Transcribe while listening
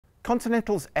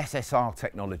Continental's SSR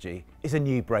technology is a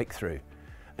new breakthrough,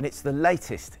 and it's the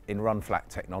latest in Runflat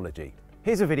technology.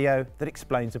 Here's a video that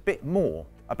explains a bit more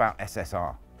about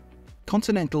SSR.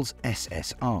 Continental's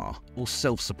SSR, or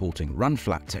self-supporting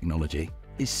Runflat technology,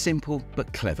 is simple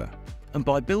but clever. And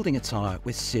by building a tyre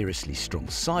with seriously strong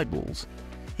sidewalls,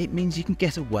 it means you can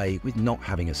get away with not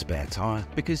having a spare tyre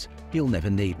because you'll never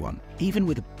need one. Even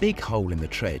with a big hole in the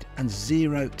tread and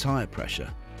zero tyre pressure,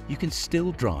 you can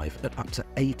still drive at up to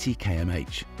 80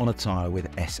 km/h on a tyre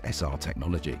with SSR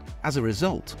technology. As a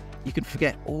result, you can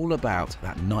forget all about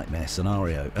that nightmare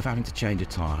scenario of having to change a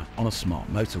tyre on a smart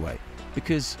motorway,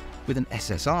 because with an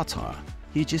SSR tyre,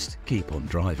 you just keep on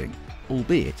driving,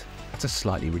 albeit at a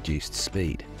slightly reduced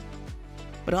speed.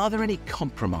 But are there any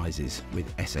compromises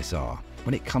with SSR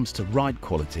when it comes to ride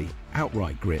quality,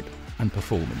 outright grip and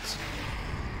performance?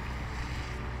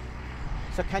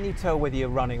 So can you tell whether you're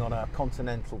running on a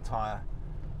Continental tyre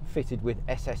fitted with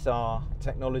SSR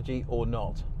technology or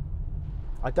not?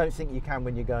 I don't think you can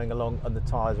when you're going along and the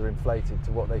tyres are inflated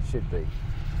to what they should be.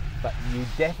 But you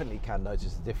definitely can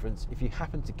notice the difference if you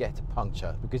happen to get a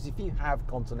puncture, because if you have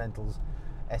Continental's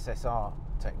SSR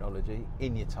technology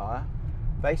in your tyre,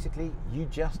 basically you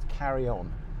just carry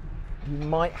on. You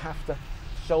might have to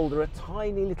shoulder a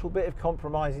tiny little bit of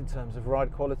compromise in terms of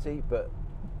ride quality, but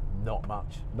not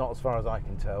much, not as far as I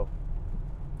can tell.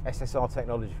 SSR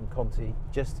technology from Conti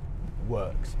just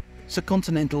works. So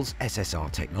Continental's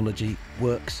SSR technology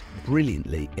works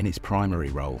brilliantly in its primary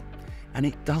role, and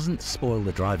it doesn't spoil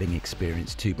the driving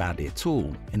experience too badly at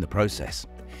all in the process.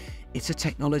 It's a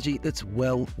technology that's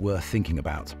well worth thinking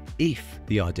about if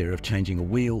the idea of changing a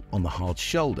wheel on the hard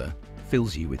shoulder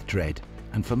fills you with dread,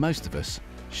 and for most of us,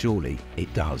 surely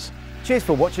it does. Cheers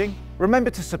for watching.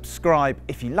 Remember to subscribe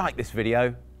if you like this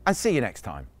video, and see you next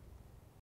time.